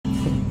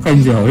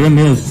看起来好像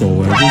没有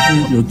熟哎，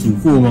就是有煮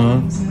过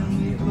吗？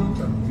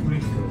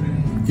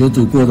有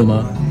煮过的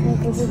吗？我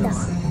不知道。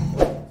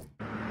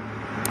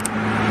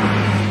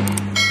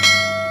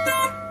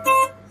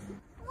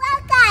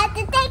Welcome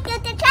to Take You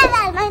To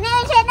Travel. My name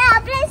is Alenor.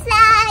 Please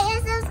like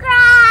and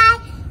subscribe.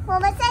 我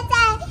们现在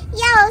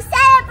要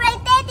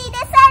celebrate Daddy 的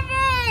生日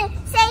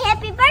 ，Say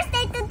Happy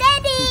Birthday to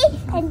Daddy.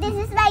 And this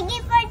is my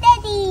gift for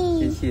Daddy.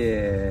 谢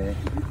谢。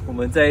我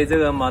们在这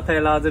个马泰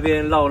拉这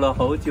边绕了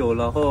好久，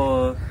然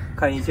后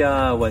看一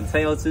下晚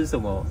餐要吃什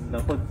么，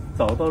然后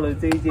找到了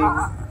这一间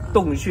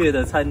洞穴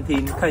的餐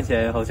厅，看起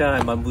来好像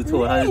还蛮不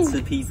错。它是吃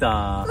披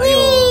萨，还有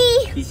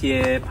一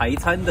些排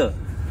餐的。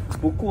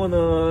不过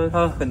呢，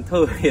它很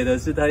特别的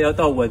是，它要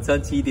到晚上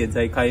7点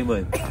才开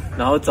门，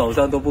然后早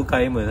上都不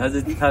开门。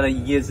它的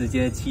营业时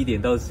间7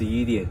点到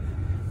11点。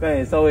刚才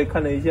也稍微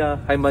看了一下，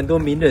还蛮多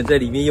名人在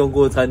里面用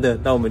过餐的。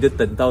那我们就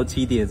等到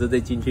7点的时候再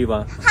进去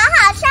吧。好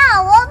好笑，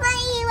我们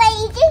以为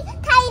已经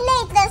太累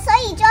了，所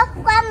以就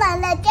关门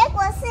了。结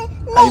果是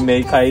还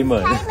没开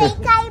门，还没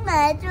开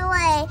门，对，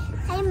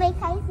还没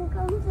开始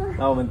工作。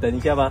那我们等一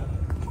下吧。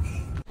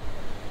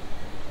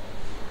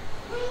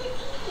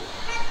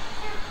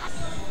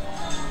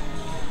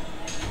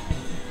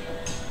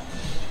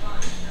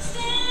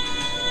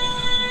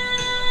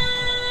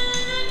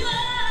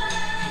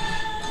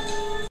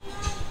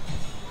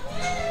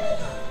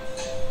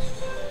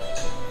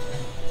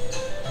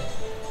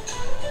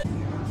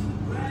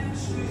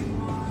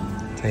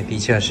在地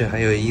下室还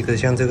有一个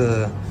像这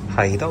个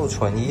海盗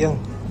船一样，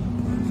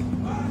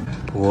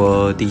不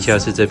过地下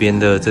室这边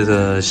的这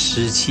个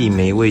湿气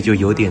霉味就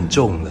有点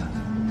重了。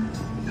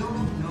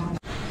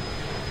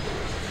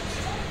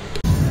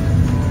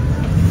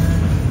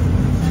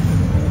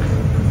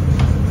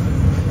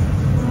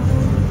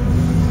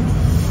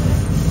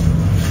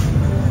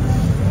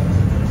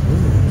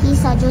披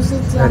萨就是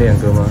这样。那2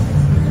个吗？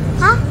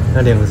啊？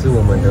那2个是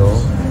我们的哦。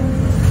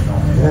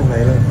你看来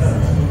了。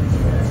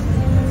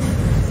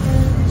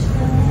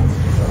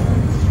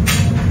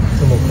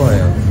这么快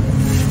啊！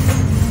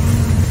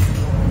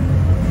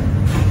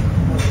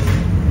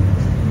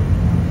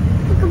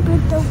这个不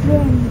都别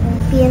人的，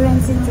别人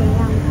是怎样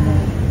的？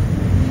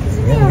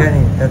你看，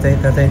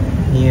他在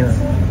捏了。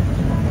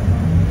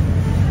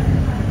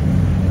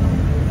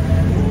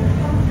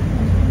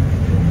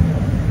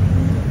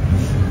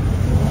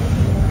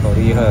好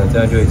厉害，这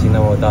样就已经那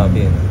么大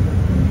片了。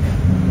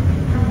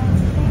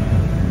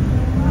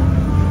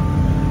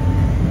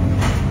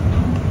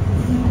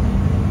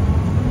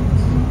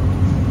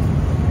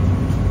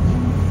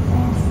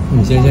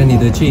你想想你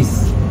的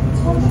cheese，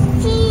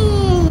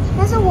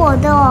 那是我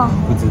的哦。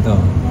不知道，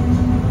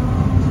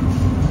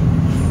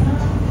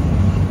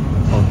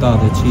好大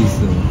的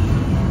cheese 哦。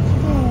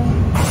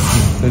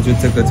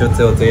这个就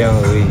只有这样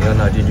而已，要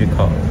拿进去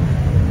烤。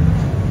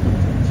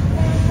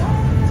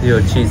只有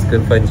cheese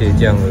跟番茄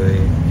酱而已。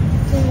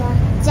对呀，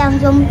这样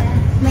就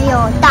没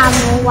有大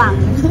魔王。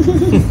就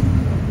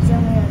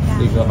没有大。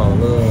这个好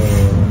了，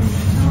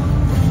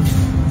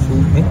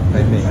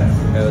还没，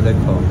还要再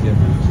烤一下。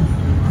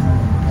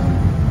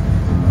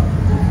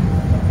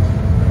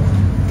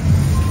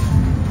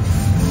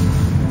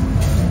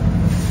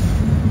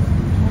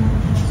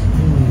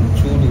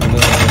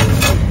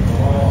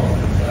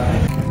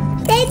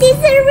Daddy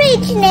是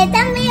rich 呢，但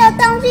没有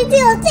东西，只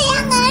有这样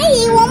而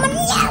已。我们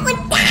要不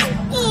大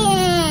点，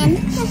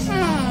哈哈。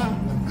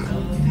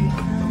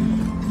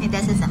你的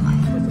是什么？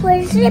我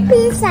是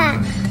披萨。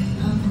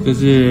这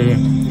是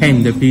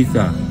ham 的披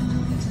萨，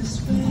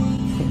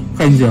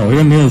看起来好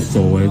像没有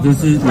熟哎，这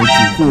是有煮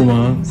过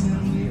吗？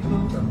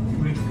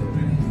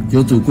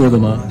有煮过的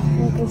吗？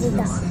我不知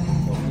道。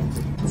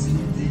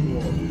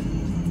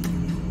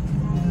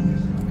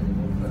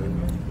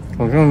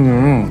好像有。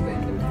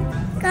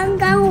刚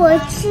刚我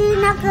吃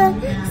那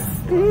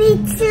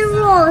吃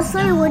肉，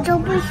所以我就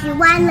不喜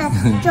欢了，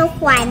就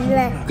还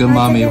了。跟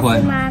妈没换。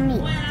是妈咪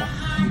的。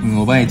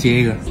我帮你接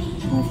一个。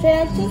你说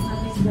要接？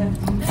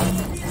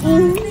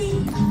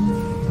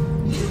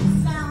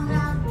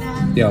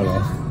掉了。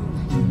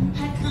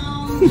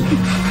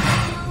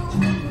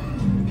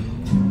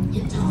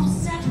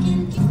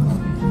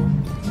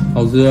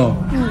好吃哦。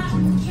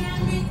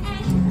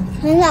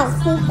很好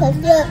吃，可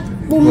是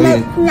我没有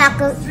那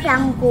个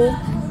香菇。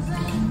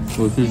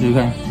我试试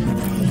看。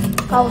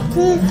好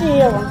吃死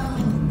了。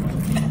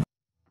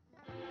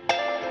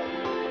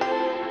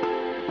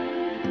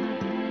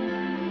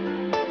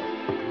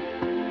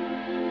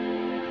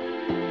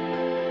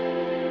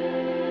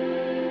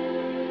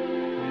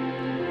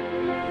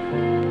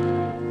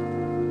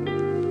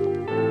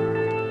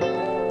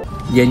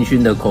烟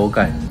熏的口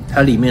感，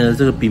它里面的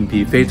这个饼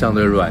皮非常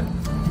的软，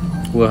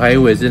我还以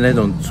为是那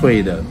种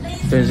脆的，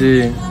但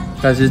是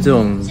它是这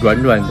种软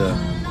软的，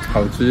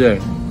好吃哎。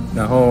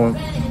然后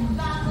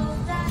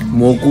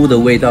蘑菇的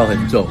味道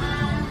很重，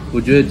我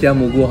觉得加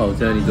蘑菇好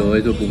吃，你怎么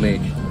会说不 match？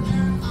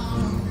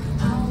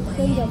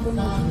 真的不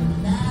match。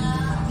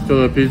这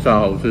个披萨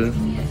好吃。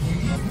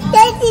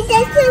Daddy 的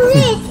是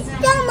rich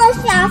这么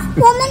小，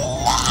我们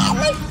那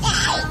么大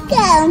一个。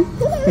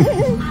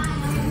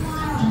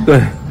对，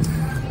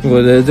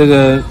我的这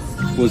个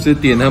我是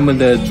点他们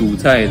的主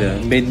菜的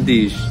main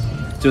dish，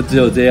 就只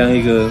有这样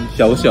一个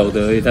小小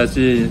的而已，它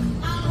是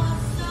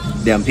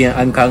2片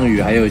安康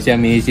鱼，还有下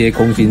面一些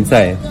空心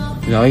菜，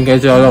然后应该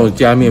是要让我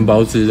加面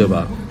包吃的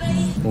吧。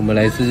我们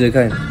来试试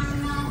看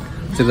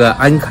这个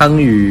安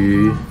康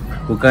鱼，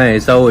我刚才也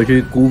稍微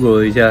去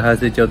Google 一下，它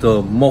是叫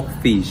做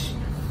Monkfish，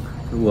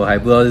 我还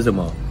不知道是什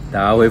么，大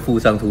家会附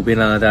上图片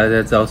让大家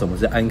知道什么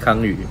是安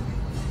康鱼。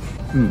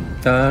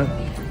它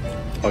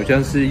好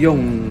像是用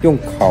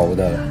烤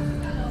的。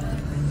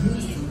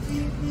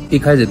一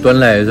开始端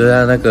来的时候，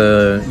它那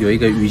个有一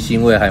个鱼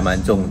腥味还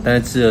蛮重，但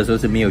是吃的时候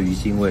是没有鱼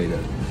腥味的。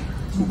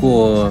不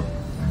过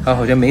它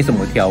好像没什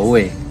么调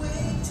味，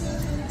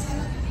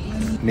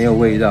没有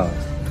味道，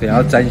然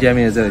后沾下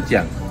面的这个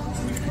酱，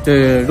这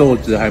个肉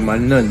质还蛮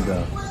嫩的，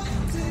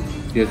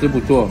也是不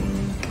错。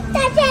大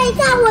家一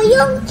看我用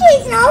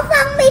cheese 然后放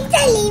杯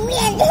在里面，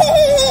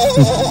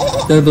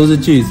这个都是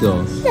cheese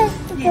哦。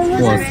对，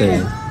哇塞！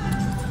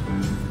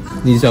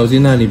你小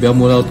心啊，你不要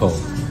摸到头。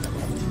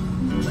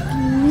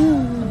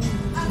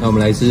那我们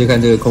来试试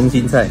看这个空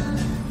心菜，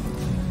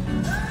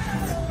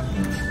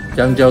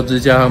相较之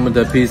下，他们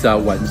的披萨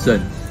完胜。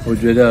我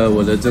觉得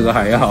我的这个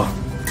还好，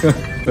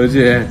而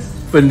且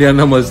分量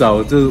那么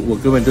少，这我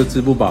根本就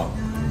吃不饱。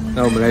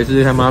那我们来试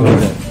试看妈咪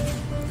的，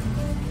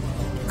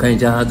看一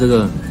下它这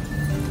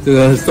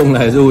个送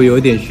来的时候我有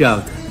一点 shock，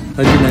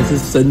 它竟然是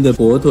生的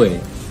火腿，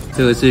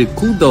这个是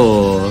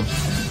Crudo。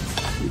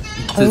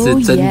这是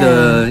真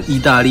的意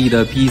大利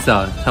的披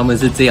萨，他们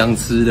是这样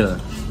吃的。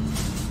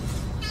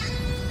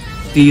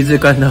第一次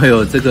看到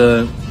有这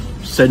个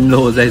生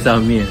肉在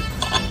上面。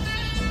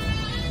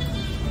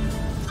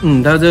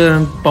它这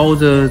个包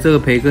着这个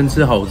培根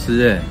吃好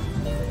吃哎。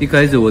一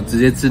开始我直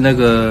接吃那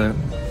个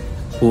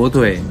火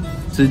腿，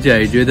吃起来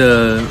也觉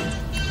得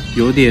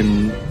有点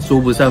说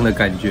不上的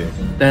感觉，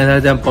但是它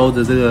这样包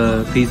着这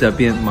个披萨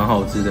变蛮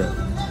好吃的。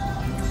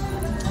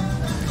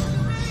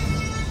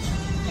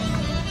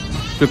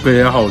这个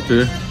也好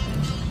吃，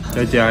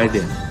再加一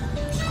点。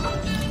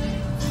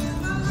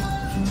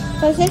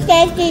可是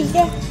Daddy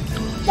的，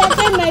大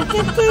概每次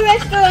去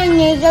restaurant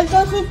你的都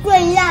是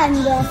最烂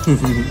的。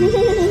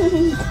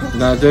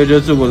那这就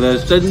是我的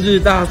生日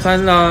大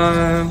餐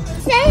啦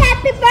 ！Say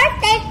happy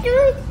birthday to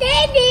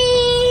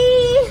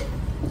Daddy！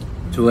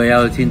 除了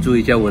要庆祝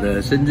一下我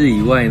的生日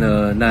以外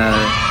呢，那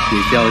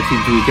也是要庆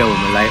祝一下我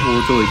们来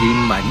欧洲已经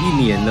满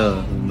1年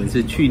了。我们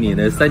是去年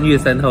的3月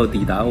3号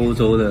抵达欧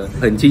洲的，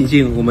很庆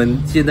幸我们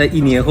现在1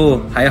年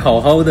后还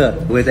好好的，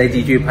我会再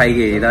继续拍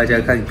给大家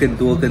看更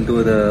多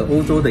的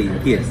欧洲的影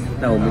片。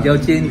那我们就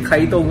要先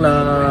开动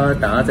啦，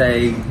等下再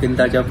跟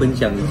大家分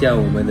享一下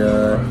我们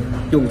的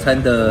用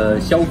餐的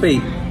消费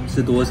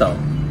是多少。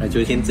那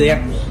就先这样。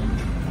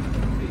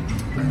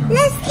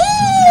Let's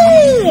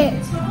eat！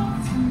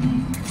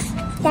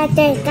 大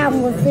家看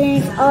我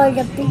finish all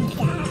the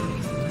pizza。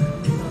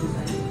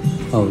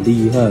好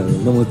厉害，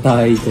那么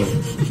大一个。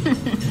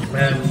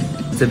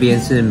这边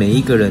是每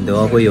一个人都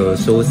要会有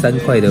收3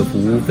块的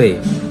服务费，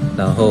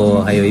然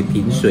后还有一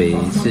瓶水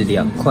是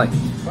2块。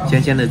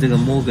香香的这个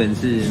Morgon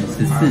是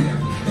14，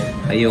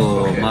还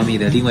有妈咪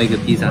的另外一个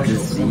披萨是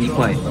11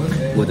块，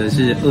我的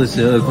是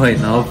22块，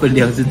然后分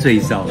量是最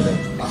少的，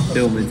所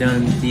以我们这样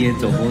今天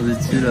总共是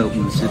吃了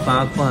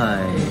58块，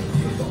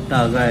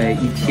大概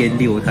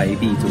1600台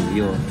币左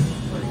右。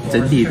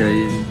整体的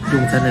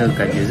用餐的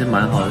感觉是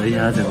蛮好的，而且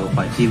它整个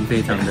环境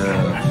非常的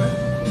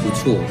不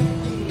错，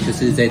就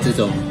是在这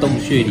种洞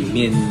穴里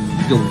面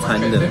用餐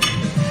的，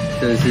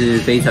这是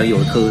非常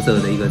有特色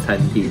的一个餐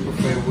厅。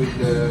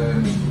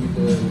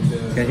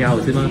香香好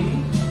吃吗？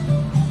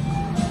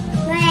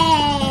对。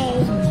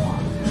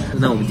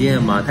那我们今天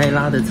的马泰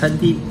拉的餐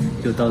厅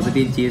就到这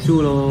边结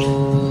束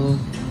咯，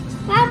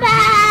拜拜。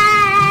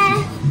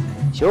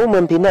喜欢我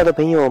们频道的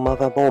朋友，麻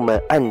烦帮我们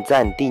按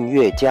赞、订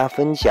阅、加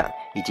分享，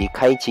以及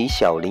开启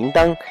小铃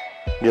铛，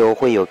日后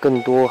会有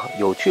更多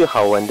有趣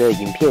好玩的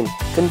影片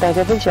跟大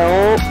家分享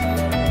哦。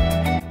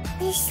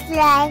Please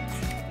like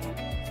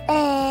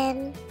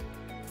and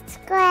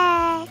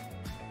subscribe.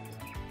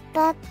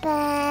 Bye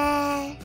bye.